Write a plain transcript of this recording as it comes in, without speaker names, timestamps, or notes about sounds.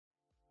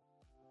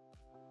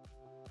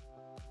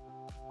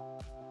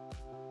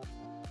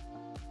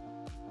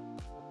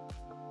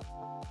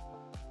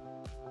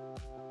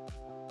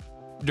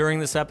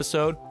During this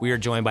episode, we are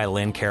joined by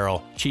Lynn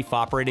Carroll, Chief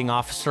Operating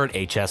Officer at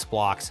HS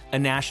Blocks, a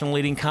national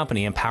leading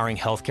company empowering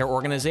healthcare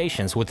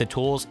organizations with the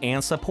tools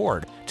and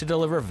support to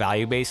deliver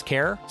value-based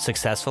care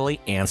successfully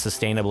and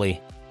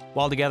sustainably.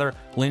 While together,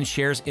 Lynn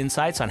shares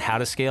insights on how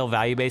to scale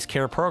value-based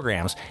care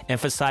programs,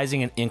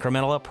 emphasizing an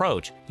incremental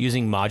approach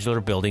using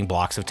modular building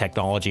blocks of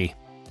technology.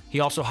 He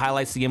also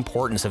highlights the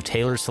importance of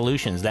tailored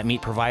solutions that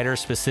meet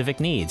providers' specific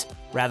needs,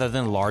 rather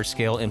than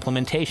large-scale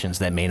implementations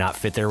that may not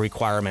fit their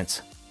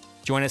requirements.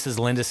 Join us as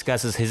Lynn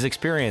discusses his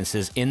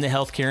experiences in the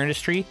healthcare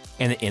industry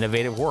and the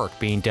innovative work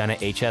being done at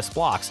HS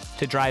Blocks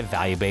to drive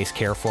value-based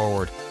care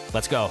forward.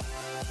 Let's go.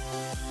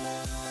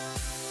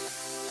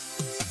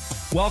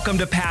 Welcome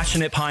to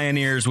Passionate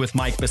Pioneers with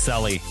Mike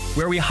Biselli,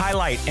 where we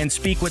highlight and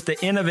speak with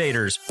the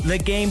innovators, the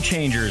game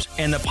changers,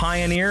 and the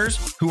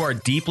pioneers who are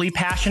deeply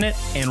passionate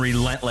and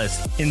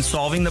relentless in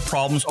solving the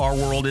problems our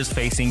world is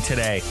facing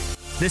today.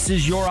 This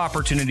is your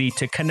opportunity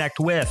to connect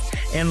with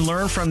and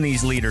learn from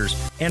these leaders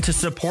and to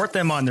support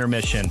them on their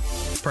mission.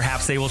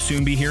 Perhaps they will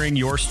soon be hearing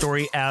your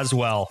story as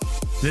well.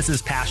 This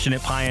is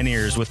Passionate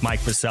Pioneers with Mike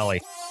Biselli.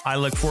 I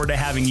look forward to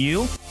having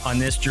you on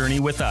this journey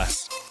with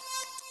us.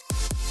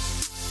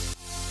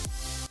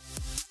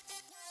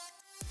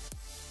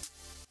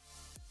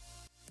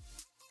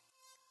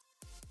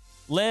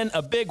 Lynn,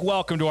 a big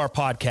welcome to our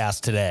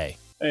podcast today.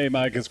 Hey,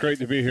 Mike, it's great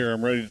to be here.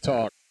 I'm ready to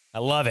talk. I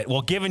love it.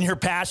 Well, given your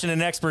passion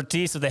and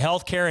expertise of the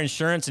healthcare,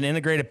 insurance, and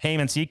integrated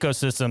payments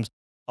ecosystems,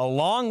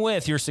 along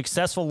with your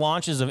successful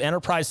launches of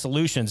enterprise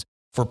solutions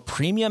for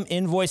premium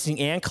invoicing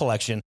and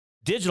collection,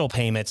 digital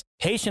payments,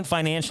 patient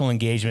financial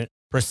engagement,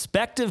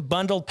 prospective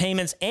bundled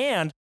payments,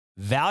 and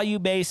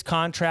value-based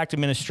contract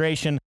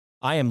administration,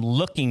 I am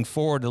looking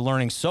forward to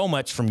learning so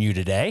much from you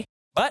today.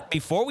 But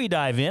before we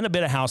dive in, a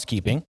bit of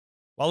housekeeping.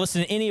 While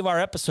listening to any of our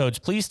episodes,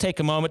 please take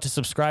a moment to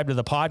subscribe to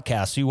the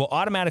podcast so you will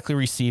automatically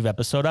receive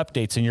episode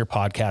updates in your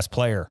podcast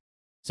player.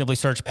 Simply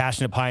search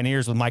Passionate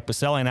Pioneers with Mike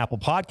Biselli on Apple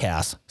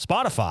Podcasts,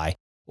 Spotify,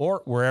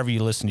 or wherever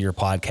you listen to your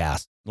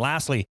podcast.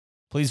 Lastly,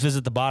 please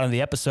visit the bottom of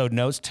the episode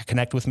notes to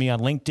connect with me on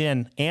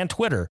LinkedIn and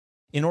Twitter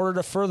in order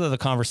to further the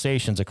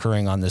conversations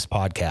occurring on this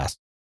podcast.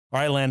 All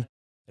right, Lynn,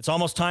 it's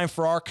almost time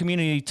for our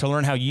community to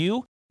learn how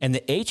you and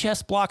the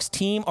HS Blocks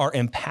team are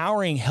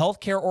empowering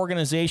healthcare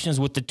organizations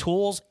with the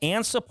tools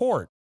and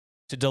support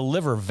to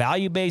deliver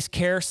value-based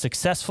care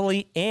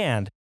successfully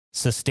and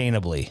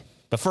sustainably.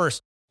 But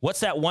first, what's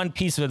that one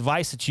piece of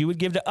advice that you would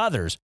give to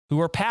others who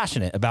are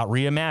passionate about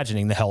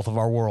reimagining the health of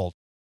our world?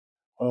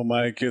 Well,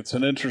 Mike, it's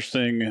an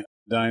interesting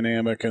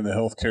dynamic in the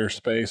healthcare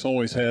space.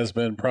 Always has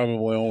been,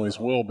 probably always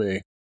will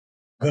be.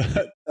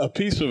 But a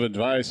piece of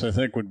advice, I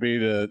think, would be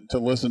to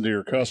listen to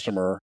your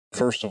customer,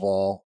 first of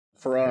all.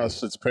 For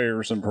us, it's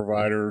payers and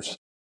providers.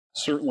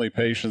 Certainly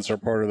patients are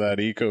part of that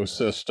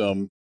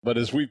ecosystem. But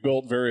as we've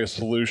built various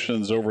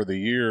solutions over the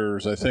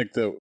years, I think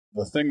that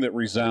the thing that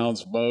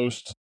resounds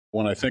most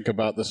when I think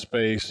about the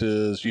space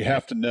is you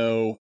have to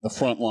know the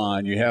front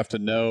line. You have to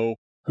know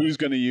who's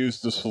going to use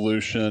the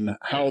solution,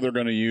 how they're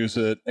going to use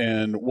it,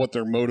 and what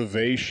their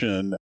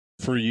motivation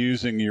for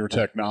using your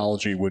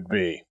technology would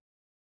be.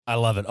 I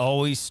love it.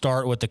 Always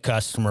start with the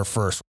customer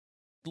first.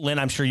 Lynn,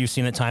 I'm sure you've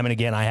seen it time and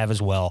again. I have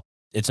as well.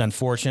 It's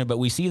unfortunate, but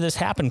we see this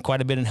happen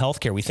quite a bit in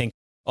healthcare. We think,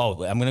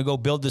 oh, I'm going to go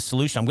build this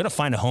solution. I'm going to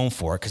find a home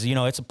for it because,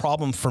 it's a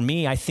problem for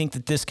me. I think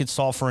that this could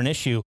solve for an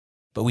issue,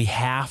 but we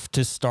have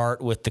to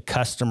start with the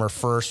customer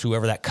first,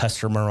 whoever that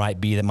customer might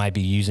be that might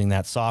be using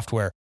that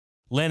software.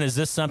 Lynn, is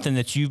this something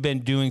that you've been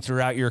doing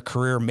throughout your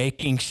career,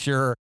 making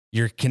sure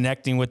you're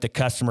connecting with the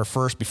customer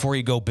first before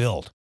you go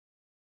build?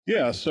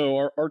 Yeah, so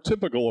our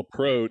typical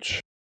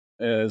approach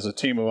as a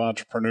team of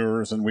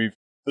entrepreneurs, and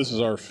this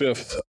is our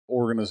fifth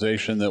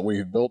organization that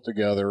we've built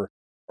together.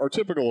 Our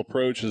typical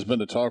approach has been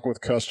to talk with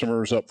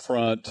customers up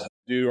front,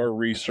 do our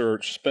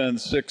research,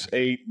 spend 6,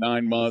 8,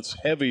 9 months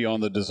heavy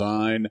on the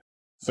design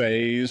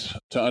phase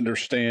to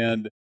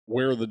understand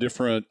where the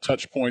different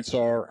touch points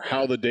are,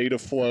 how the data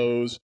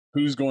flows,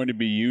 who's going to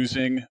be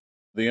using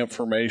the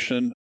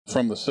information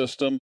from the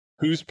system,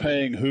 who's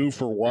paying who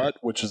for what,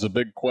 which is a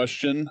big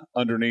question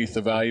underneath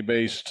the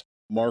value-based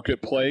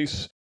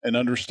marketplace. And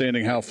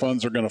understanding how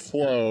funds are going to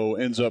flow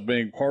ends up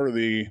being part of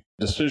the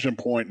decision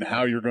point and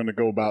how you're going to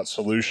go about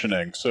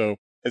solutioning. So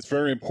it's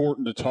very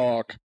important to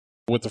talk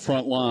with the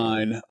front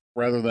line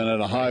rather than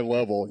at a high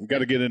level. You got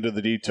to get into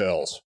the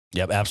details.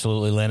 Yep,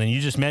 absolutely, Lynn. And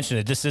you just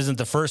mentioned it. This isn't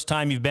the first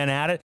time you've been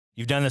at it.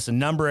 You've done this a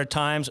number of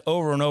times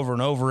over and over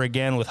and over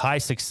again with high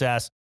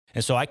success.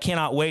 And so I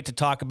cannot wait to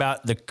talk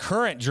about the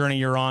current journey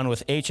you're on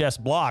with HS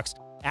Blocks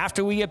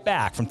after we get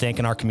back from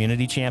thanking our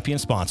community champion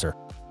sponsor.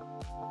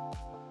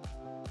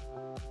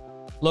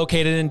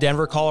 Located in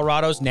Denver,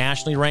 Colorado's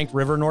nationally ranked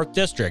River North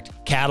District,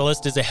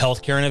 Catalyst is a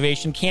healthcare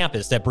innovation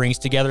campus that brings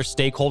together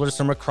stakeholders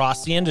from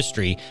across the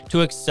industry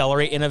to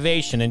accelerate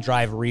innovation and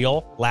drive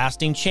real,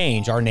 lasting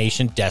change our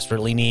nation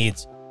desperately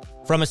needs.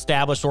 From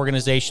established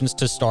organizations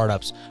to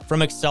startups,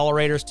 from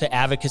accelerators to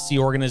advocacy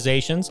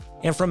organizations,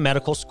 and from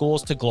medical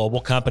schools to global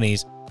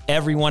companies,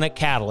 everyone at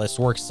Catalyst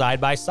works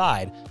side by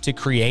side to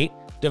create,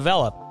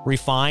 develop,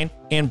 refine,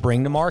 and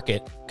bring to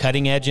market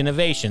cutting-edge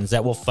innovations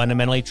that will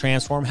fundamentally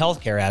transform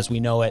healthcare as we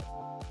know it.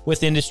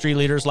 With industry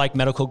leaders like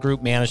Medical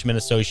Group Management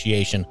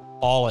Association,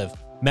 Olive,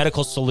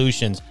 Medical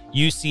Solutions,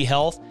 UC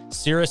Health,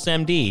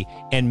 CirrusMD,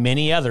 and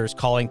many others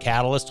calling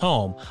Catalyst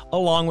home,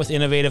 along with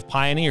innovative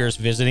pioneers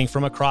visiting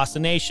from across the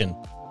nation,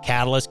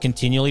 Catalyst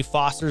continually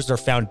fosters their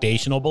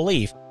foundational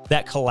belief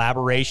that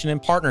collaboration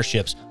and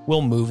partnerships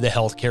will move the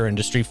healthcare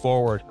industry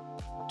forward.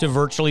 To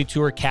virtually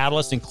tour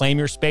Catalyst and claim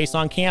your space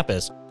on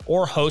campus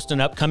or host an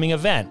upcoming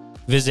event,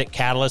 visit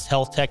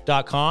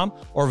catalysthealthtech.com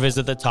or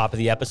visit the top of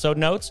the episode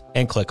notes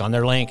and click on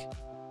their link.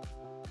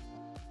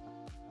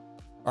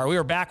 All right, we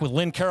are back with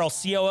Lynn Carroll,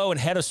 COO and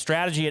Head of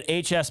Strategy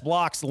at HS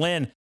Blocks.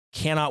 Lynn,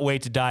 cannot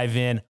wait to dive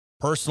in.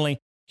 Personally,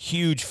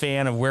 huge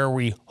fan of where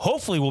we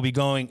hopefully will be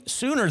going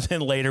sooner than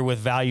later with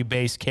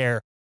value-based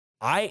care.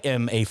 I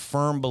am a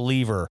firm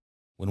believer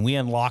when we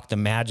unlock the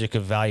magic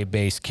of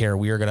value-based care,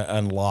 we are going to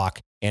unlock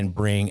and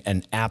bring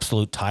an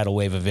absolute tidal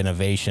wave of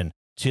innovation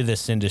to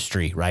this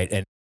industry, right?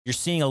 And you're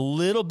seeing a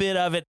little bit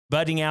of it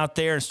budding out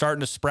there and starting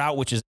to sprout,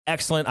 which is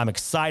excellent. I'm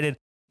excited,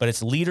 but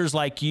it's leaders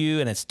like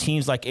you and it's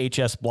teams like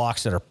HS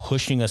Blocks that are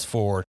pushing us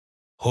forward,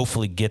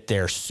 hopefully get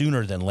there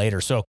sooner than later.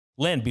 So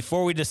Lynn,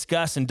 before we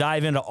discuss and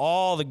dive into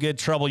all the good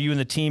trouble you and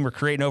the team are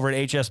creating over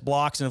at HS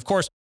Blocks, and of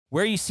course,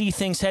 where you see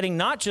things heading,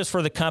 not just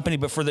for the company,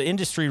 but for the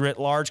industry writ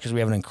large, because we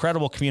have an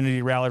incredible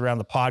community rallied around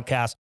the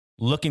podcast,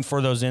 looking for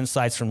those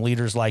insights from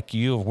leaders like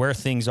you of where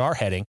things are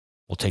heading.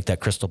 We'll take that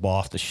crystal ball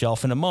off the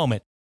shelf in a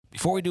moment.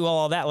 Before we do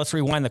all of that, let's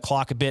rewind the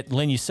clock a bit.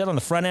 Lynn, you said on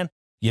the front end,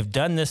 you've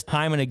done this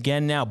time and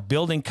again now,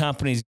 building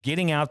companies,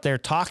 getting out there,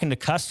 talking to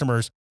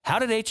customers. How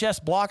did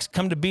HS Blocks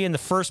come to be in the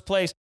first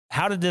place?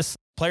 How did this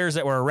players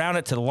that were around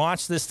it to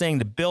launch this thing,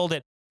 to build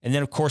it? And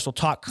then, of course, we'll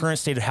talk current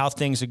state of how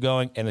things are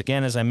going. And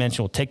again, as I mentioned,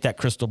 we'll take that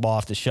crystal ball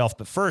off the shelf.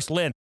 But first,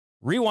 Lynn,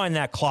 rewind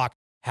that clock.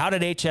 How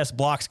did HS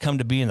Blocks come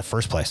to be in the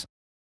first place?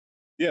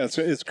 Yeah, it's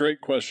a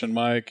great question,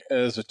 Mike.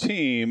 As a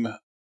team,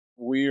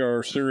 we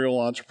are serial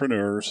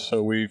entrepreneurs,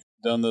 so we've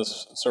done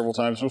this several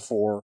times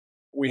before.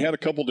 We had a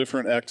couple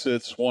different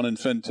exits, one in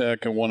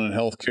fintech and one in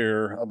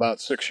healthcare about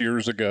 6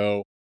 years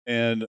ago.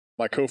 And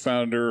my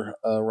co-founder,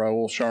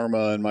 Rahul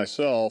Sharma, and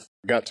myself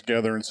got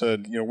together and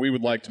said, we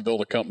would like to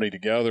build a company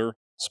together,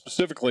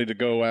 specifically to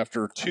go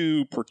after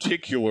two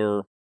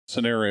particular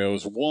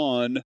scenarios.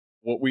 One,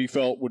 what we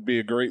felt would be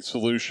a great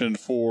solution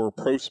for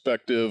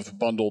prospective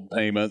bundled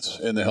payments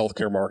in the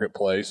healthcare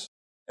marketplace.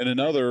 And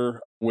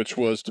another, which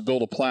was to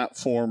build a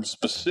platform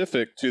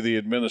specific to the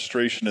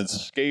administration and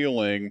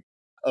scaling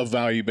of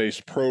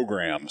value-based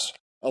programs.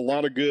 A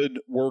lot of good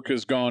work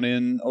has gone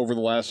in over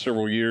the last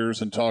several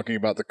years in talking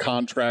about the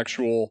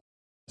contractual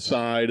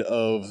side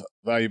of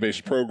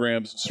value-based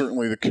programs,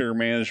 certainly the care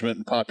management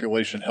and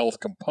population health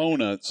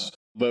components.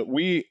 But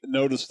we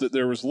noticed that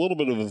there was a little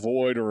bit of a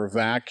void or a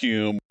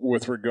vacuum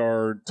with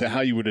regard to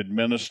how you would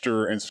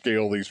administer and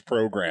scale these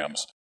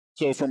programs.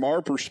 So from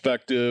our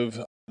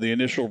perspective, the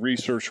initial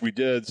research we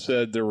did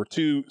said there were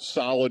two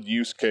solid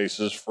use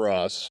cases for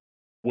us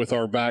with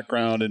our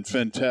background in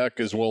fintech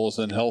as well as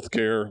in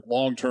healthcare,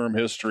 long-term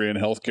history in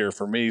healthcare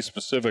for me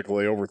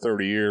specifically, over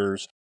 30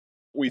 years.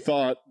 We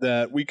thought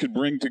that we could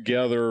bring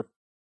together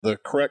the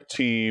correct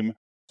team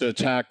to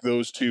attack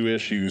those two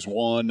issues.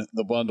 One,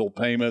 the bundled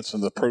payments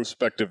and the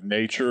prospective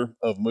nature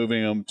of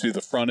moving them to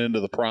the front end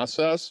of the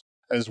process,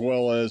 as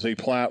well as a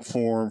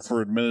platform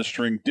for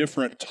administering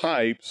different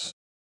types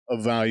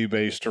of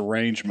value-based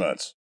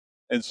arrangements.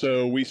 And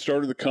so we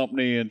started the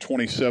company in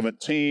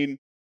 2017,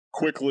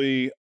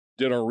 quickly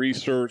did our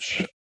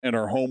research and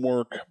our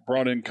homework,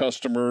 brought in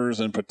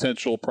customers and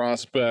potential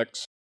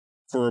prospects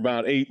for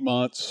about 8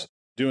 months,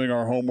 doing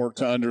our homework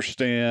to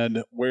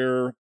understand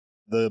where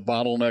the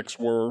bottlenecks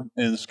were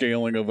in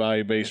scaling of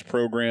value-based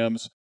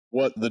programs,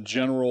 what the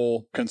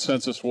general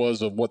consensus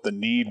was of what the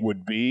need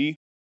would be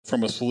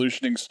from a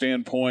solutioning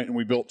standpoint. And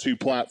we built two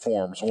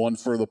platforms, one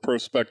for the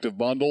prospective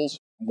bundles,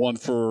 one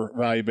for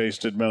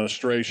value-based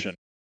administration.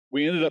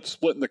 We ended up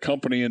splitting the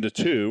company into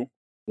two.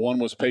 One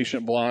was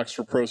Patient Blocks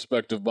for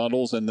prospective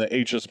bundles, and the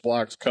HS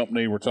Blocks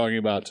company we're talking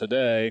about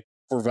today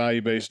for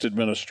value-based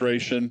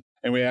administration.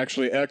 And we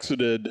actually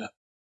exited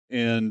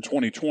in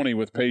 2020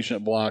 with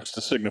Patient Blocks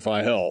to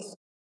Signify Health.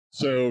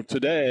 So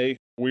today,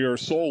 we are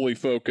solely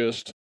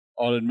focused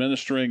on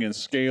administering and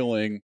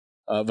scaling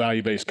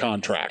value-based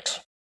contracts.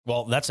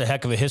 Well, that's a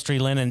heck of a history,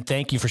 Lynn, and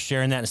thank you for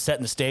sharing that and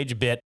setting the stage a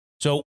bit.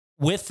 So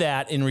with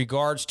that, in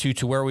regards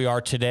to where we are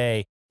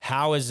today,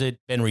 how has it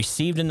been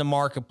received in the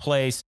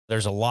marketplace?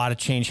 There's a lot of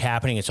change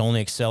happening. It's only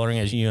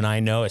accelerating, as you and I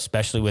know,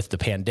 especially with the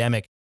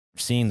pandemic,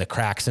 seeing the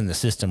cracks in the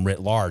system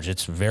writ large.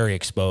 It's very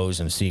exposed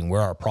and seeing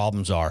where our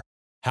problems are.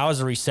 How has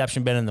the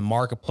reception been in the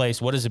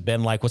marketplace? What has it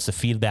been like? What's the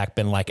feedback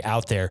been like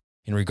out there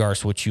in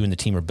regards to what you and the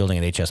team are building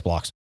at HS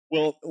Blocks?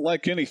 Well,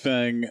 like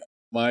anything,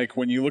 Mike,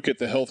 when you look at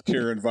the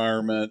healthcare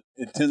environment,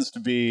 it tends to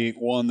be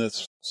one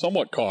that's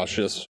somewhat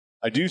cautious.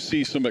 I do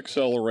see some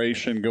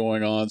acceleration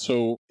going on.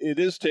 So it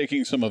is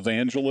taking some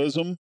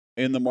evangelism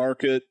in the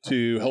market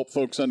to help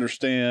folks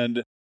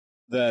understand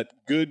that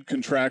good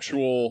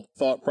contractual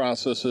thought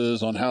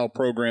processes on how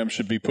programs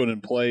should be put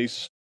in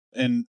place,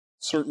 and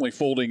certainly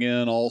folding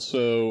in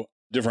also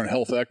different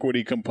health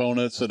equity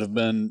components that have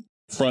been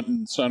front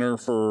and center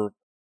for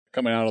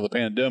coming out of the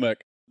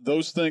pandemic.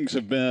 Those things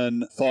have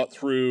been thought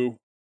through.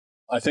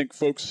 I think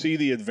folks see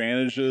the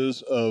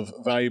advantages of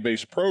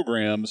value-based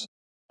programs.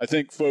 I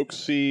think folks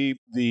see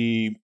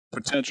the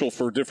potential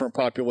for different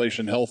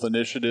population health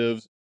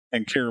initiatives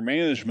and care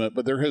management,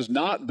 but there has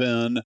not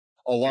been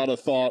a lot of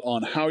thought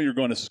on how you're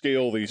going to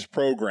scale these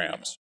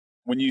programs.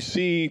 When you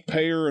see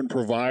payer and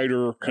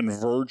provider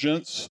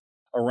convergence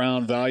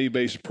around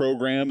value-based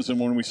programs, and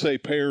when we say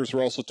payers,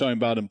 we're also talking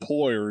about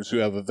employers who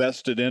have a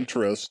vested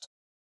interest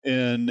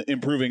in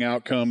improving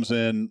outcomes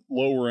and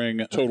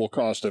lowering total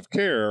cost of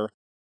care,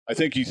 I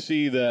think you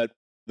see that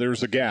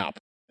there's a gap.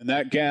 And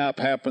that gap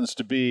happens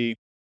to be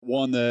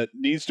one that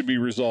needs to be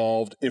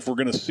resolved if we're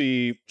going to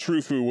see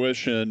true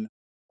fruition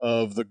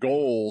of the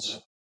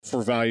goals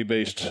for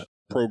value-based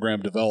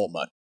program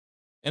development.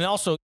 And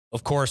also,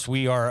 of course,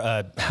 we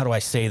are, how do I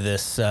say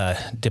this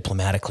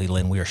diplomatically,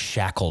 Lynn? We are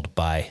shackled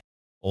by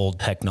old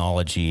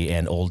technology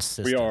and old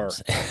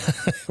systems. We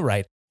are.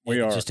 Right. We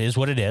are. It just is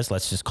what it is.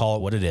 Let's just call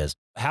it what it is.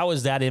 How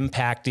is that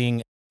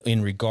impacting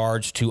in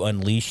regards to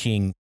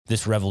unleashing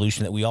this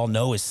revolution that we all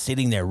know is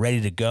sitting there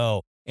ready to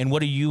go? And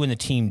what are you and the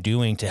team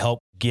doing to help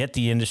get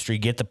the industry,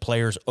 get the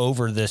players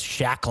over this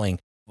shackling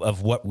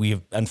of what we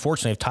have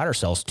unfortunately have tied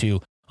ourselves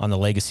to on the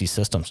legacy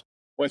systems?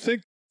 Well, I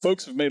think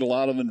folks have made a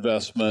lot of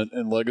investment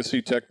in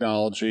legacy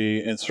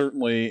technology and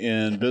certainly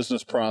in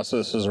business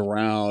processes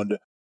around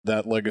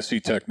that legacy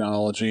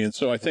technology. And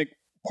so I think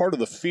part of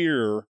the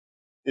fear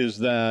is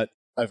that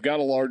I've got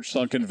a large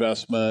sunk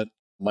investment.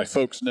 My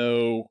folks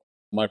know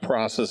my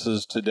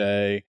processes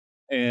today.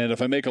 And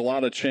if I make a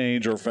lot of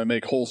change or if I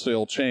make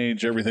wholesale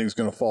change, everything's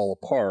going to fall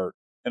apart.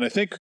 And I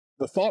think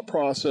the thought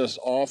process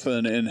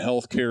often in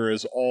healthcare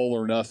is all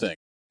or nothing.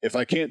 If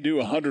I can't do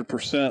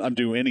 100%, I'm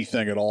doing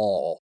anything at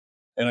all.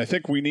 And I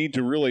think we need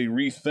to really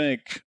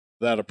rethink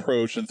that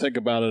approach and think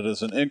about it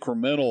as an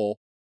incremental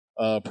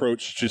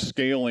approach to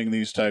scaling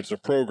these types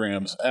of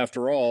programs.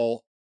 After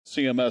all,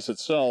 CMS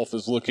itself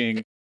is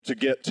looking to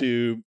get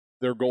to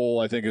their goal,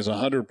 I think, is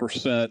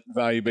 100%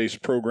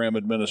 value-based program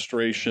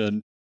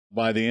administration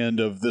by the end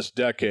of this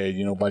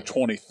decade, by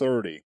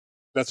 2030.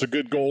 That's a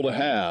good goal to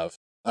have.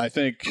 I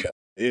think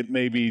it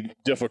may be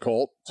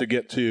difficult to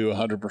get to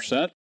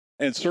 100%.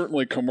 And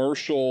certainly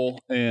commercial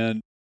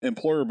and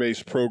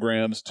employer-based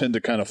programs tend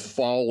to kind of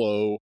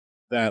follow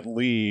that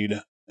lead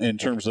in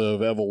terms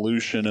of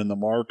evolution in the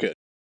market.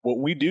 What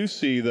we do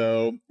see,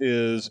 though,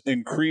 is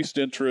increased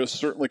interest,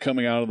 certainly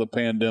coming out of the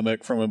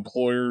pandemic, from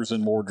employers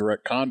in more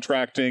direct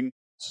contracting.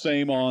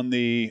 Same on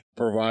the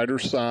provider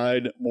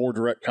side, more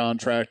direct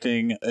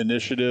contracting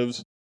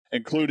initiatives,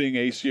 including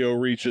ACO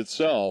REACH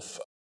itself,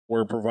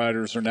 where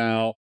providers are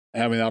now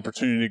having the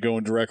opportunity to go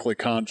and directly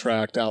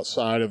contract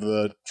outside of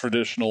the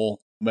traditional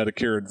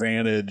Medicare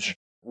Advantage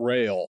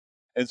rail.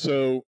 And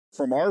so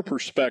from our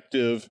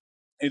perspective,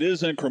 it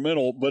is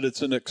incremental, but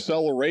it's an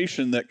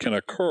acceleration that can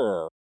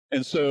occur.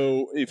 And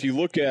so if you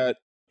look at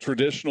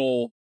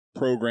traditional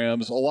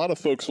programs, a lot of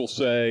folks will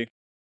say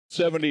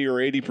 70 or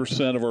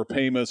 80% of our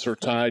payments are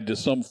tied to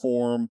some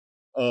form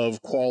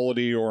of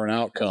quality or an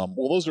outcome.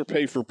 Well, those are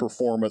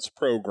pay-for-performance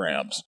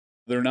programs.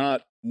 They're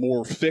not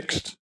more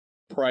fixed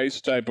price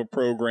type of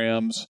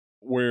programs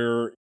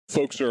where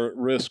folks are at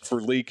risk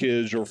for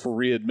leakage or for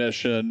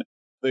readmission.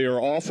 They are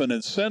often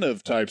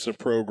incentive types of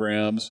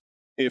programs.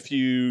 If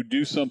you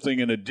do something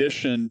in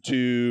addition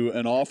to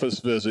an office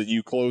visit,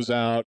 you close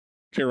out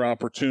care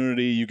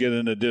opportunity, you get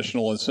an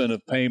additional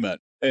incentive payment.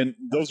 And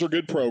those are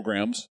good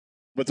programs,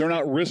 but they're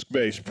not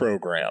risk-based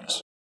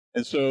programs.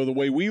 And so the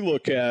way we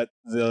look at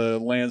the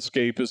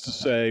landscape is to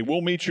say, we'll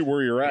meet you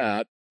where you're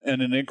at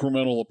in an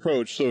incremental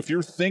approach. So if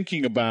you're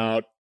thinking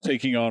about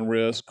taking on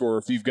risk, or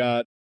if you've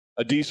got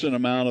a decent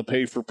amount of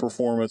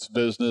pay-for-performance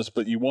business,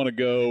 but you want to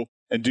go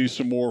and do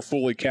some more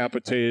fully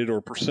capitated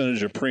or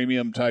percentage of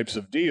premium types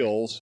of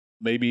deals,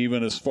 maybe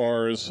even as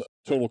far as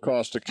total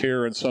cost of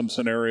care in some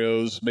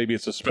scenarios, maybe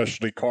it's a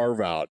specialty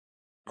carve-out,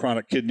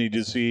 chronic kidney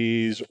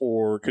disease,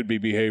 or it could be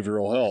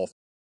behavioral health.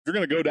 If you're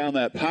going to go down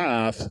that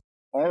path,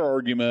 our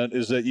argument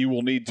is that you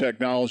will need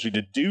technology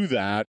to do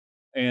that,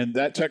 and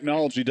that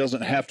technology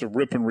doesn't have to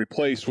rip and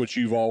replace what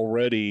you've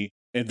already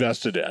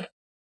invested in.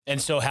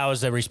 And so how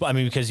is that response? I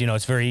mean, because,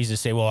 it's very easy to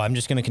say, well, I'm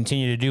just going to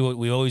continue to do what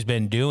we've always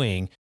been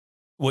doing.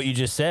 What you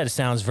just said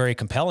sounds very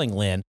compelling,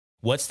 Lynn.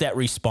 What's that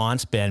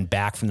response been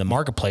back from the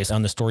marketplace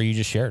on the story you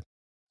just shared?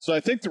 So I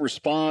think the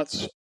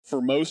response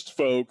for most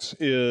folks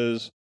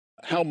is,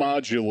 how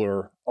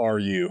modular are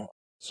you?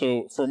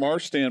 So from our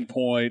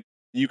standpoint,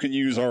 you can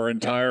use our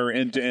entire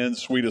end-to-end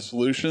suite of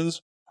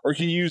solutions, or you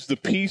can use the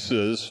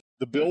pieces,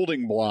 the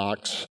building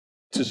blocks,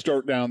 to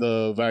start down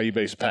the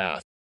value-based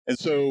path. And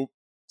so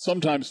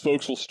sometimes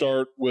folks will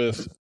start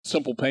with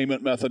simple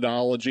payment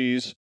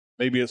methodologies.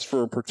 Maybe it's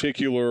for a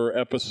particular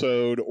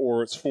episode,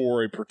 or it's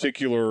for a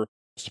particular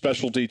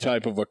specialty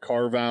type of a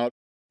carve-out.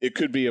 It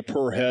could be a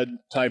per head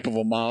type of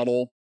a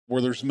model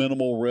where there's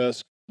minimal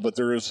risk, but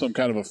there is some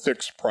kind of a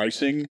fixed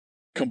pricing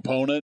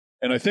component.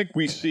 And I think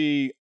we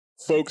see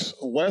folks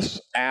less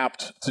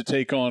apt to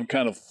take on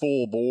kind of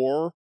full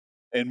bore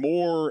and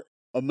more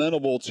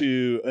amenable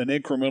to an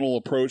incremental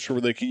approach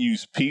where they can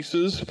use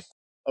pieces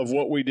of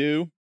what we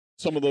do.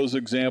 Some of those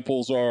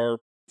examples are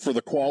for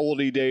the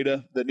quality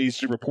data that needs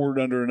to be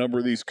reported under a number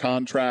of these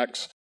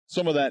contracts.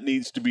 Some of that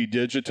needs to be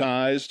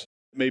digitized,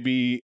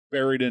 maybe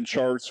buried in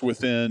charts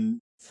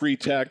within free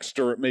text,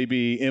 or it may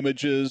be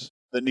images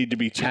that need to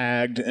be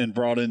tagged and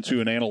brought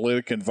into an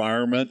analytic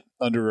environment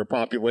under a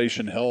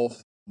population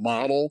health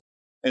model.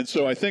 And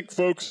so I think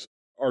folks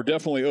are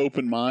definitely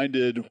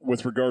open-minded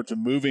with regard to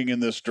moving in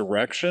this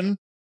direction.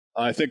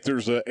 I think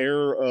there's an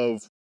air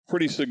of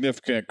pretty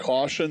significant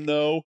caution,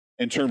 though,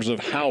 in terms of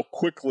how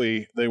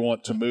quickly they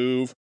want to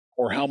move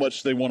or how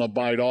much they want to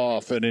bite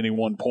off at any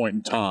one point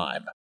in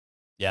time.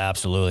 Yeah,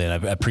 absolutely.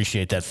 And I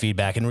appreciate that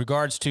feedback. In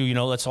regards to,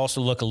 let's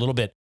also look a little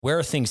bit, where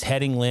are things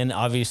heading, Lynn?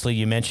 Obviously,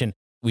 you mentioned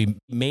we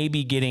may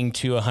be getting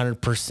to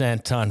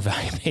 100% on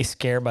value-based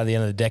care by the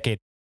end of the decade.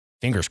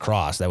 Fingers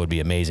crossed. That would be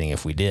amazing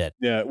if we did.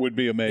 Yeah, it would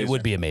be amazing. It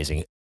would be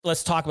amazing.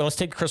 Let's take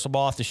the crystal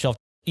ball off the shelf.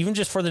 Even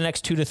just for the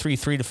next 3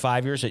 to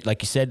 5 years,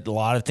 like you said, a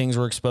lot of things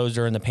were exposed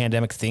during the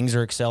pandemic. Things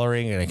are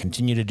accelerating and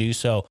continue to do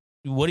so.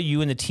 What are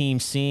you and the team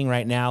seeing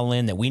right now,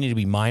 Lynn, that we need to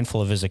be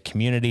mindful of as a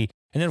community?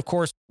 And then, of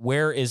course,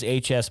 where is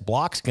HS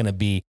Blocks going to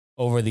be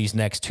over these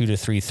next 3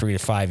 to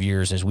 5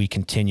 years as we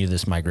continue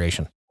this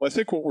migration? Well, I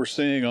think what we're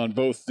seeing on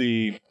both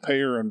the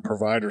payer and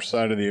provider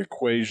side of the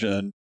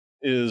equation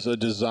is a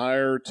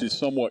desire to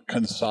somewhat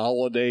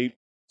consolidate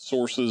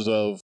sources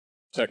of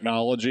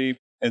technology.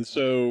 And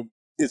so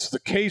it's the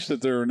case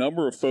that there are a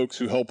number of folks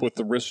who help with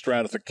the risk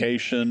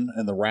stratification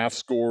and the RAF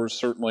scores,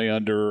 certainly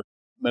under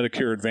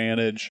Medicare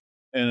Advantage,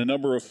 and a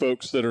number of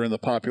folks that are in the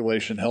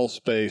population health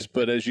space.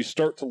 But as you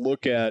start to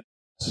look at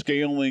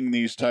scaling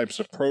these types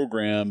of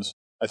programs,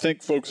 I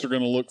think folks are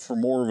going to look for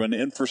more of an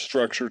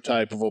infrastructure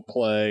type of a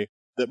play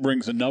that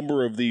brings a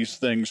number of these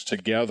things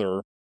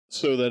together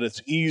so that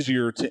it's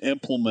easier to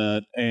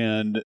implement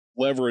and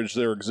leverage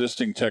their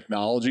existing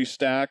technology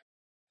stack.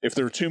 If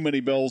there are too many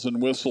bells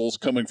and whistles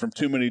coming from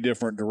too many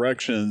different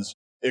directions,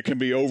 it can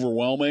be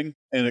overwhelming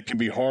and it can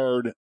be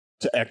hard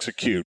to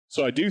execute.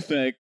 So I do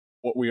think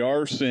what we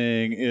are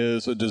seeing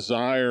is a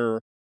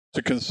desire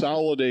to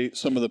consolidate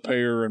some of the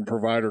payer and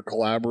provider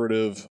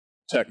collaborative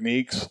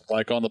techniques,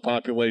 like on the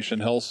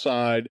population health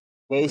side.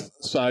 Both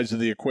sides of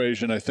the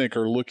equation, I think,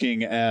 are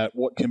looking at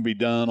what can be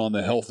done on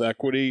the health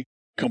equity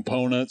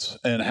components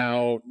and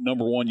how,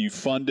 number one, you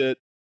fund it,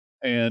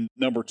 and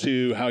number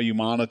two, how you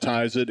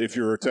monetize it. If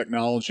you're a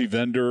technology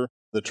vendor,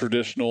 the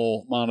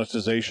traditional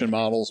monetization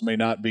models may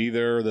not be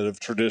there that have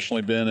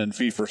traditionally been in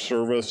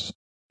fee-for-service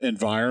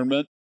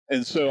environment.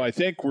 And so I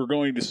think we're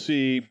going to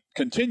see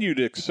continued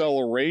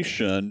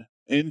acceleration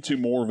into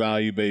more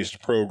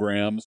value-based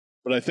programs,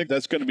 but I think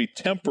that's going to be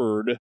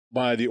tempered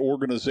by the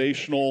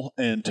organizational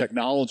and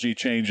technology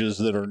changes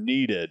that are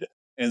needed.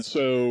 And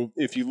so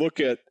if you look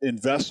at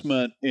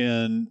investment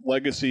in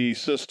legacy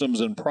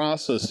systems and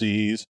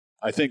processes,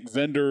 I think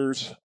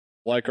vendors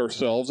like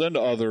ourselves and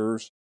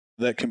others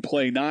that can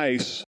play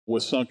nice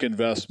with sunk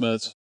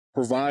investments,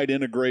 provide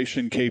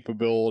integration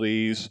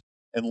capabilities,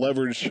 and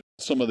leverage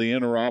some of the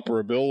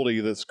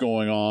interoperability that's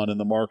going on in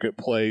the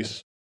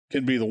marketplace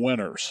can be the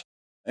winners.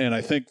 And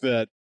I think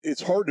that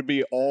it's hard to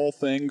be all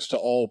things to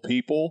all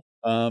people,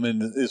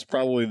 and it's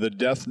probably the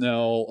death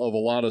knell of a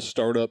lot of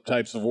startup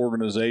types of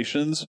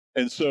organizations.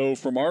 And so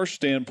from our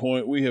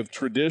standpoint, we have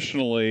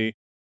traditionally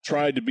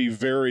tried to be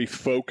very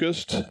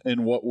focused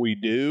in what we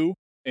do.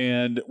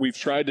 And we've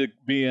tried to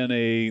be in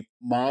a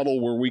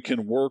model where we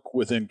can work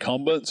with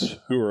incumbents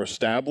who are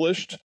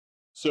established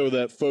so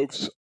that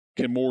folks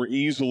can more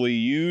easily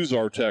use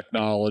our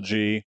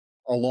technology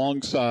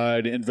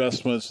alongside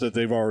investments that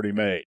they've already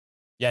made.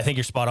 Yeah, I think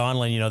you're spot on,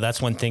 Lynn.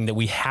 That's one thing that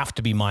we have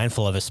to be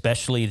mindful of,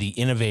 especially the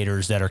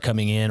innovators that are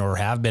coming in or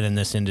have been in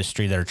this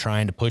industry that are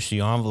trying to push the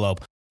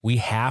envelope. We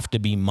have to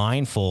be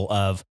mindful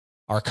of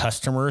our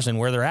customers and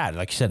where they're at.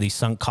 Like you said, these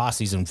sunk costs,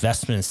 these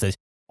investments,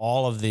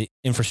 all of the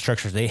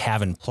infrastructure they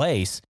have in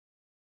place.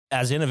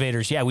 As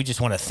innovators, we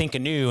just want to think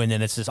anew, and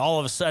then it's just all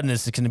of a sudden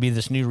it's going to be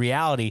this new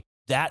reality.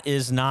 That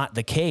is not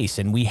the case,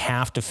 and we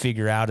have to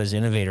figure out as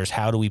innovators,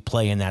 how do we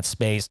play in that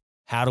space?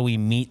 How do we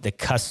meet the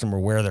customer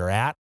where they're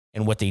at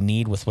and what they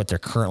need with what they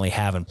currently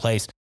have in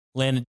place?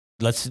 Lynn,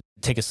 let's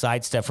take a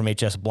sidestep from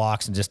HS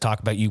Blocks and just talk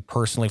about you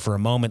personally for a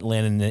moment,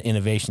 Lynn, in the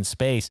innovation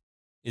space.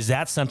 Is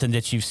that something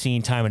that you've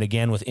seen time and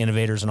again with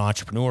innovators and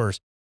entrepreneurs?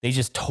 They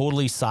just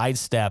totally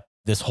sidestep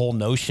this whole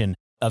notion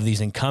of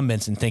these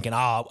incumbents and thinking,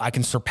 I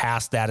can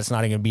surpass that. It's not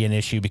going to be an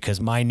issue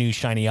because my new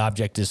shiny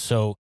object is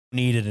so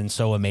needed and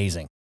so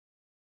amazing.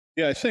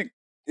 Yeah, I think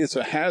it's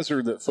a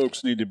hazard that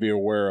folks need to be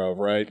aware of,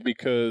 right?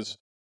 Because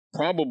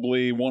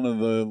probably one of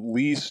the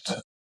least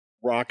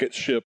rocket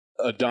ship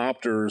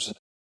adopters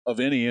of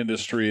any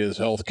industry is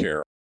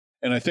healthcare.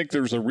 And I think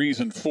there's a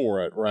reason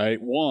for it, right?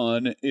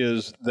 One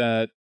is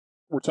that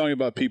we're talking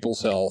about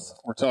people's health.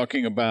 We're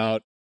talking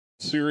about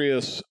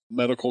serious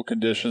medical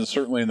conditions,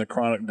 certainly in the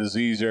chronic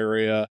disease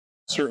area,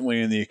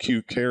 certainly in the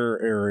acute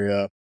care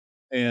area.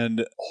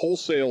 And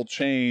wholesale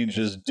change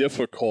is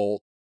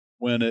difficult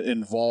when it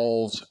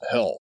involves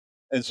health.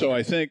 And so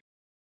I think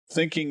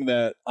thinking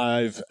that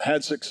I've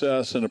had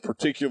success in a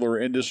particular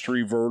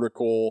industry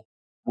vertical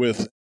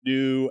with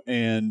new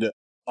and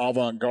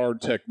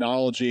avant-garde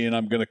technology, and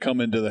I'm going to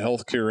come into the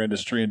healthcare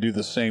industry and do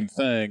the same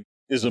thing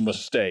is a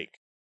mistake,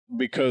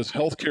 because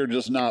healthcare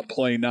does not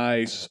play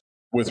nice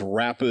with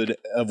rapid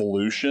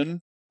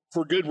evolution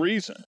for good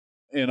reason.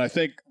 And I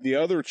think the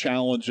other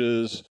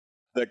challenges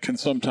that can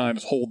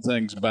sometimes hold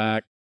things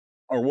back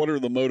are what are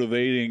the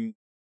motivating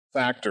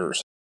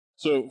factors.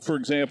 So, for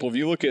example, if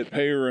you look at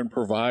payer and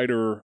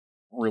provider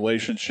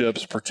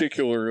relationships,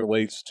 particularly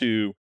relates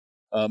to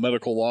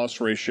medical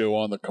loss ratio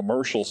on the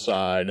commercial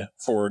side,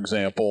 for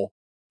example,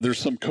 there's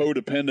some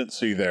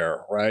codependency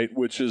there, right?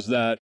 Which is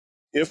that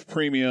if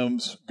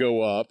premiums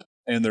go up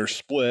and they're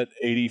split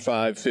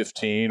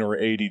 85-15 or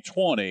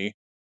 80-20,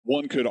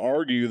 one could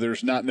argue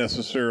there's not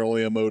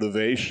necessarily a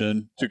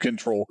motivation to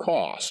control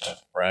cost,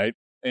 right?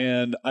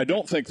 And I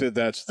don't think that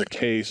that's the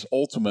case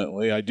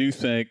ultimately. I do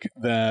think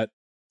that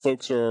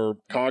folks are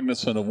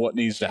cognizant of what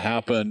needs to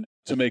happen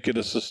to make it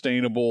a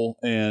sustainable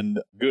and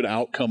good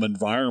outcome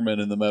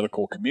environment in the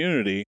medical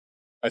community.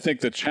 I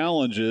think the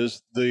challenge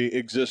is the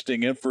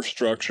existing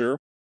infrastructure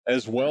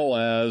as well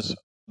as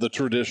the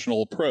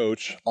traditional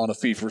approach on a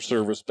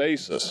fee-for-service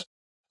basis.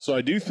 So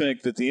I do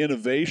think that the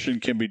innovation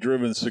can be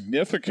driven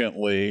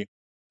significantly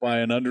by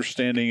an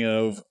understanding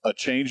of a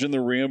change in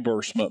the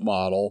reimbursement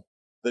model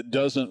that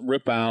doesn't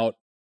rip out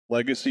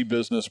legacy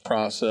business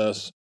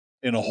process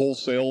in a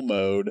wholesale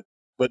mode,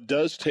 but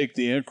does take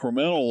the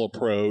incremental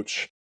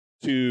approach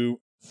to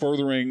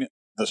furthering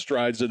the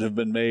strides that have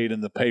been made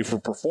in the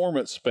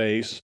pay-for-performance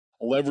space,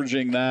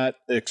 leveraging that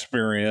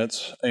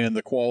experience and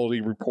the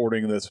quality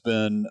reporting that's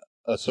been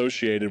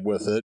associated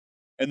with it,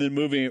 and then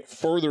moving it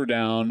further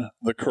down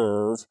the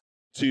curve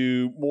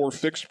to more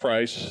fixed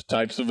price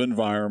types of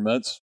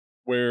environments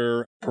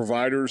where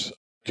providers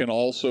can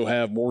also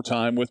have more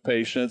time with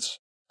patients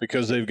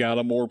because they've got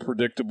a more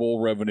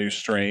predictable revenue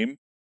stream.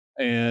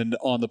 And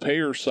on the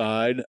payer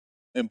side,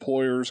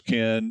 employers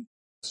can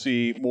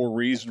see more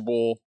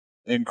reasonable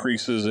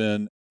increases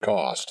in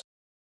cost.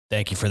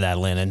 Thank you for that,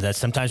 Lynn. And that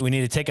sometimes we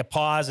need to take a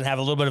pause and have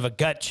a little bit of a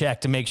gut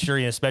check to make sure,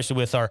 especially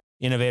with our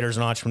innovators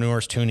and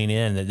entrepreneurs tuning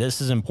in, that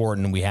this is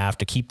important. And we have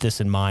to keep this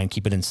in mind,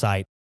 keep it in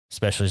sight,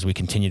 especially as we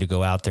continue to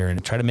go out there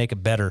and try to make a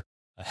better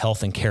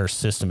health and care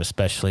system,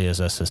 especially as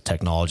us as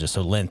technologists.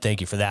 So Lynn, thank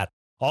you for that.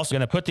 Also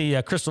going to put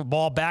the crystal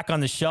ball back on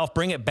the shelf,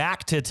 bring it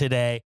back to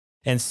today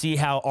and see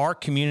how our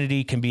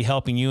community can be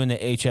helping you and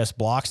the HS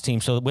Blocks team.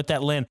 So with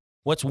that, Lynn,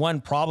 what's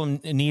one problem,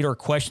 need, or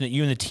question that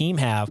you and the team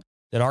have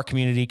that our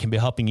community can be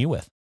helping you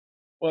with?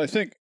 Well, I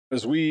think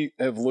as we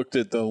have looked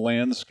at the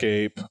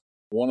landscape,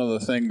 one of the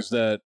things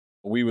that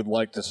we would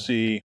like to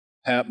see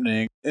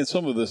happening, and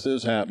some of this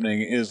is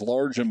happening, is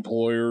large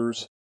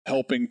employers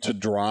helping to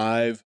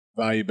drive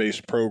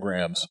value-based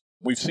programs.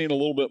 We've seen a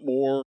little bit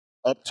more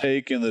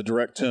uptake in the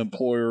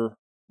direct-to-employer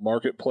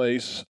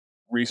marketplace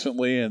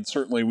recently, and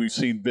certainly we've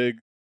seen big,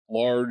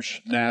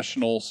 large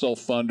national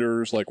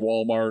self-funders like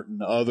Walmart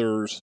and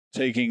others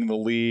taking the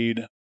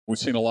lead. We've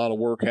seen a lot of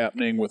work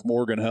happening with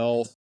Morgan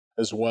Health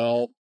as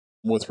well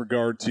with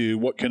regard to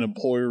what can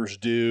employers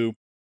do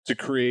to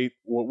create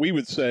what we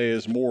would say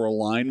is more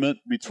alignment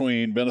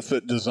between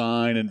benefit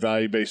design and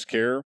value-based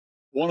care.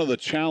 One of the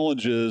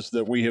challenges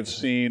that we have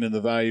seen in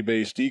the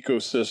value-based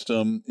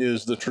ecosystem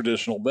is the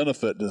traditional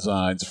benefit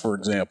designs, for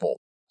example.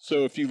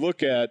 So if you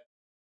look at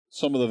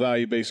some of the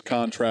value-based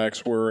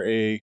contracts where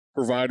a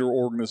provider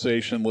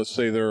organization, let's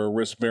say they're a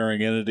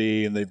risk-bearing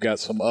entity and they've got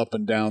some up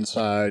and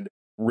downside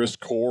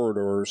risk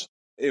corridors,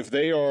 if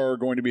they are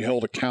going to be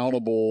held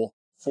accountable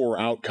for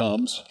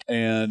outcomes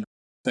and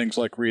things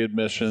like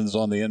readmissions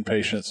on the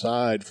inpatient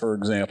side, for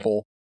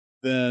example,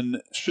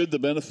 then should the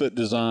benefit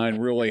design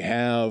really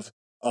have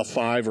a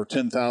 $5,000 or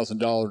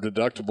 $10,000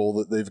 deductible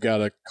that they've got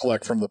to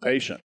collect from the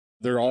patient?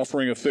 They're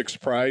offering a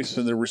fixed price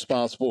and they're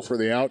responsible for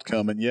the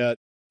outcome, and yet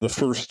the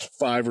first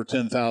 $5,000 or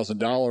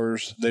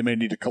 $10,000 they may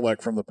need to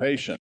collect from the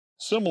patient.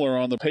 Similar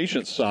on the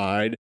patient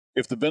side,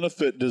 if the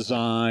benefit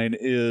design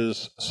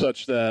is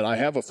such that I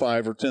have a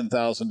 $5,000 or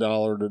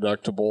 $10,000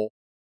 deductible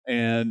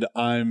and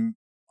I'm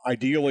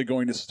ideally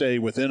going to stay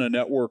within a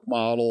network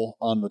model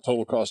on the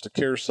total cost of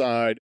care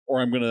side, or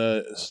I'm going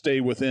to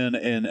stay within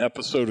an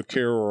episode of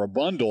care or a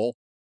bundle,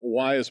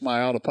 why is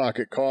my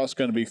out-of-pocket cost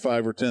going to be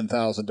 $5,000 or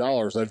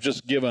 $10,000? I've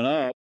just given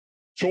up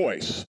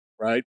choice,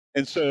 right?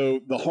 And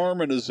so the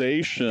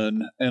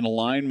harmonization and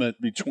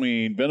alignment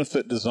between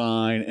benefit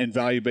design and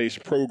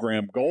value-based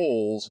program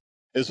goals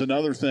is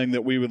another thing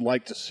that we would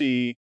like to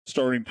see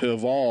starting to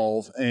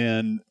evolve.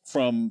 And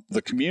from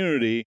the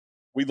community,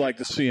 we'd like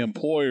to see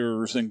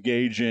employers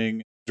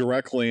engaging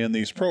directly in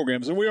these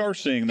programs. And we are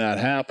seeing that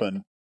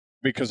happen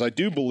because I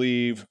do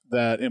believe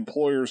that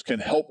employers can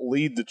help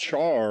lead the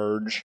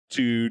charge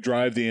to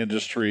drive the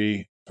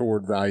industry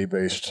toward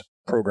value-based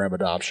program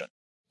adoption.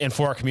 And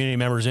for our community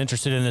members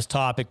interested in this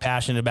topic,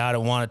 passionate about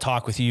it, want to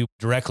talk with you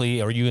directly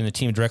or you and the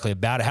team directly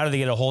about it, how do they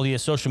get a hold of you?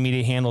 Social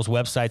media handles,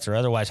 websites, or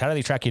otherwise? How do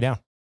they track you down?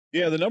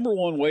 Yeah, the number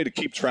one way to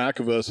keep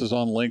track of us is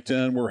on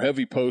LinkedIn. We're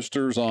heavy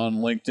posters on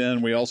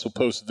LinkedIn. We also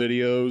post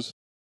videos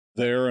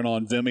there and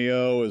on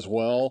Vimeo as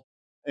well.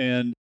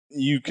 And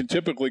you can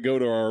typically go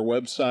to our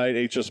website,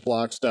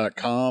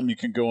 hsblocks.com. You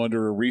can go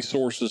under a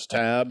resources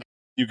tab.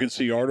 You can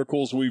see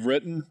articles we've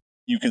written.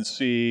 You can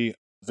see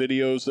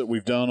videos that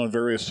we've done on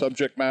various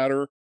subject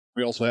matter.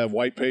 We also have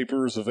white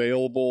papers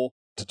available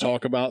to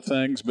talk about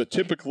things, but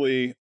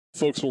typically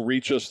folks will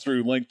reach us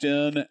through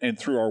LinkedIn and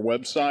through our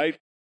website,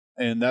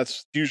 and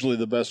that's usually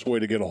the best way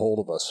to get a hold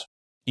of us.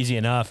 Easy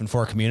enough. And for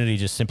our community,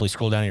 just simply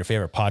scroll down to your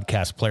favorite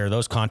podcast player.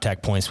 Those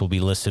contact points will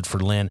be listed for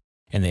Lynn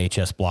and the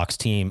HS Blocks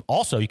team.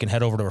 Also, you can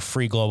head over to our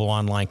free global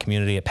online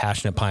community at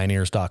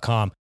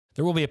passionatepioneers.com.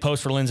 There will be a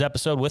post for Lynn's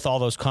episode with all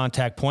those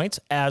contact points,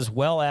 as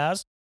well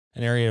as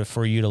an area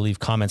for you to leave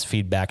comments,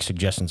 feedback,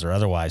 suggestions, or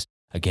otherwise.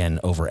 Again,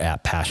 over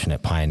at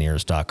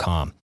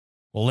passionatepioneers.com.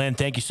 Well, Lynn,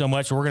 thank you so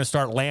much. We're going to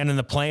start landing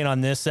the plane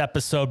on this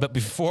episode. But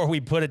before we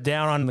put it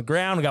down on the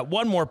ground, we got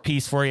one more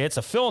piece for you. It's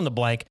a fill in the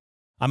blank.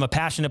 I'm a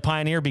passionate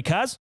pioneer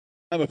because?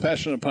 I'm a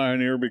passionate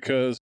pioneer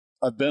because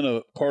I've been a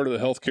part of the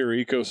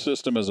healthcare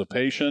ecosystem as a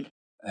patient,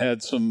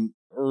 had some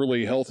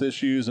early health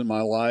issues in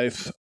my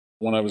life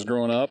when I was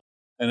growing up.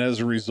 And as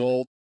a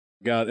result,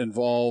 got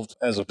involved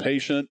as a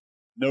patient.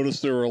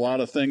 Noticed there were a lot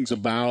of things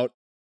about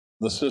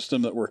the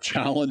system that were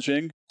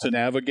challenging to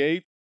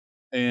navigate.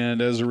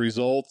 And as a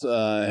result,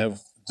 have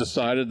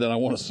decided that I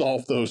want to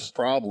solve those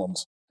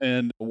problems.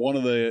 And one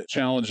of the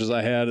challenges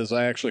I had is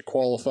I actually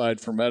qualified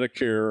for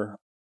Medicare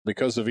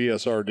because of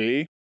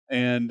ESRD.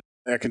 And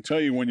I can tell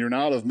you, when you're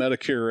not of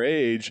Medicare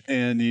age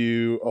and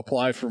you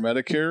apply for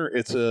Medicare,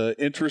 it's an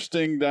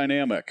interesting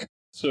dynamic.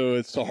 So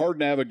it's a hard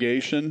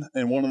navigation.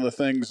 And one of the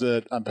things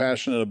that I'm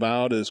passionate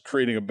about is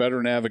creating a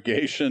better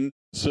navigation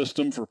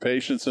system for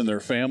patients and their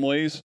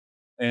families.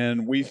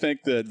 And we think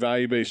that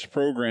value-based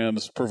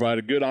programs provide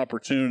a good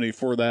opportunity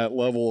for that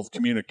level of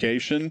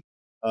communication.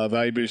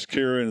 Value-based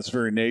care in its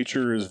very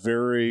nature is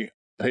very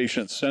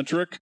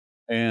patient-centric.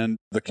 And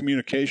the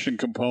communication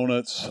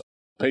components,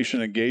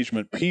 patient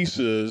engagement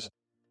pieces,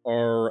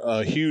 are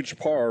a huge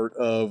part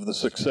of the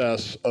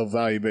success of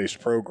value-based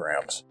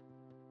programs.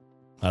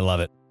 I love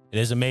it. It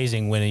is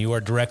amazing when you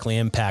are directly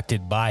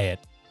impacted by it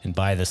and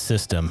by the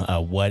system,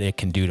 what it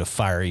can do to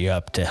fire you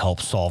up to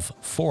help solve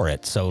for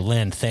it. So,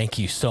 Lynn, thank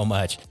you so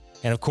much.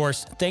 And of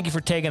course, thank you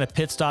for taking a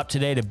pit stop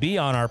today to be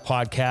on our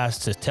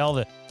podcast to tell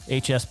the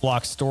HS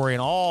Blocks story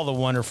and all the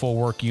wonderful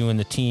work you and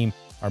the team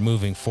are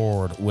moving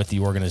forward with the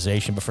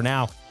organization. But for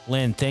now,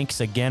 Lynn,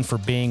 thanks again for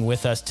being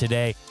with us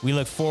today. We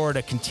look forward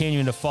to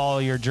continuing to follow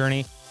your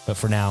journey. But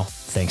for now,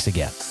 thanks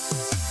again.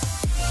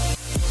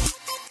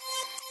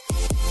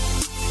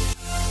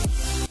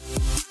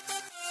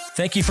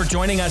 Thank you for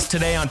joining us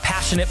today on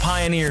Passionate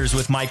Pioneers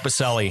with Mike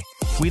Biselli.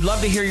 We'd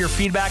love to hear your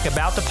feedback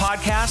about the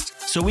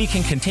podcast so we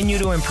can continue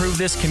to improve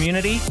this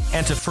community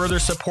and to further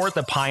support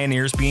the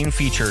pioneers being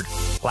featured.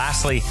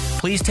 Lastly,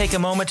 please take a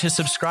moment to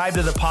subscribe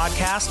to the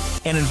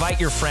podcast and invite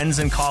your friends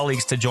and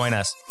colleagues to join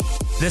us.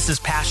 This is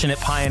Passionate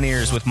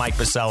Pioneers with Mike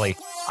Biselli.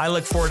 I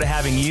look forward to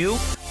having you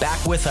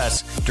back with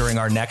us during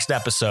our next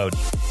episode.